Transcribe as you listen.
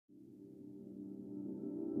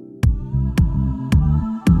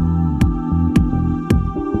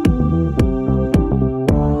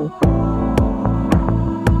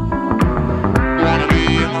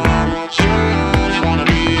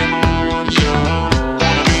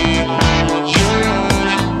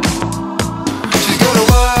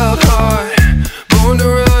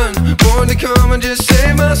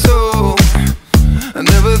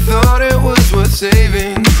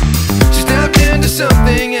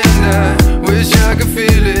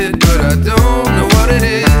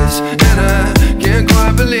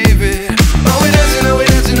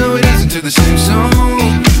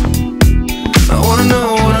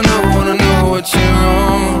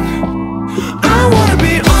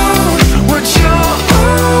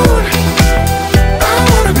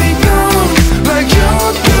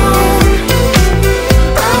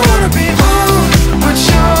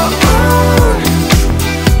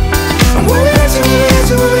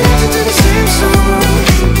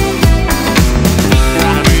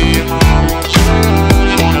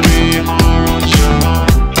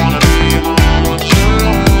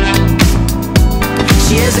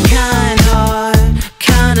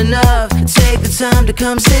time to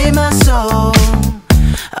come save my soul.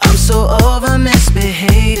 I'm so over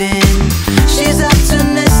misbehaving. She's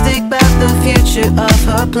optimistic about the future of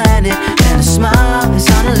her planet, and a smile is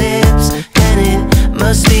on her lips, and it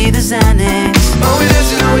must be the Xanax. Oh, we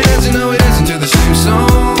dancing, oh, we dancing, oh, we dancing to the same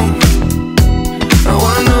song. I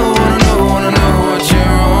wanna know what you're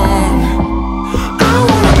on. I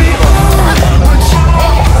wanna be on what you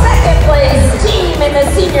Second place team in the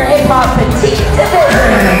senior hip hop petite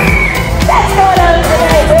division. That's going on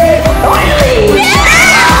tonight with Thornlie.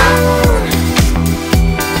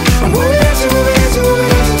 we'll be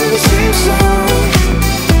dancing to the same song.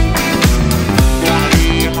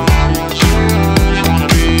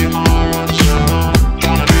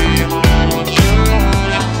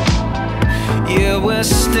 Yeah, we're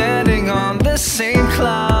standing on the same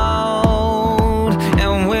cloud,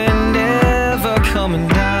 and we're never coming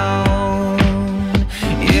down.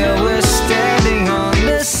 Yeah, we're standing on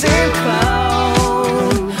the same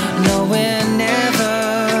cloud. No, we're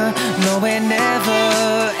never,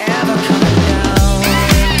 ever coming down.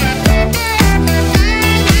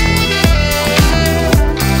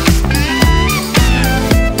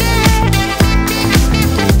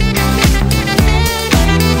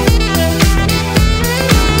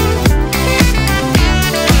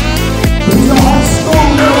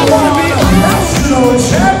 National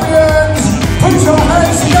champions, put your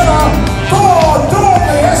hands together for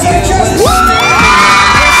Thornlie SHS.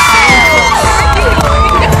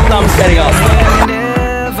 Thumbs getting off. We're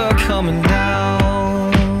never coming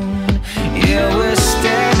down. Yeah, we're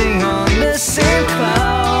standing on the same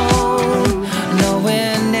cloud. No,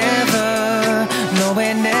 we're never,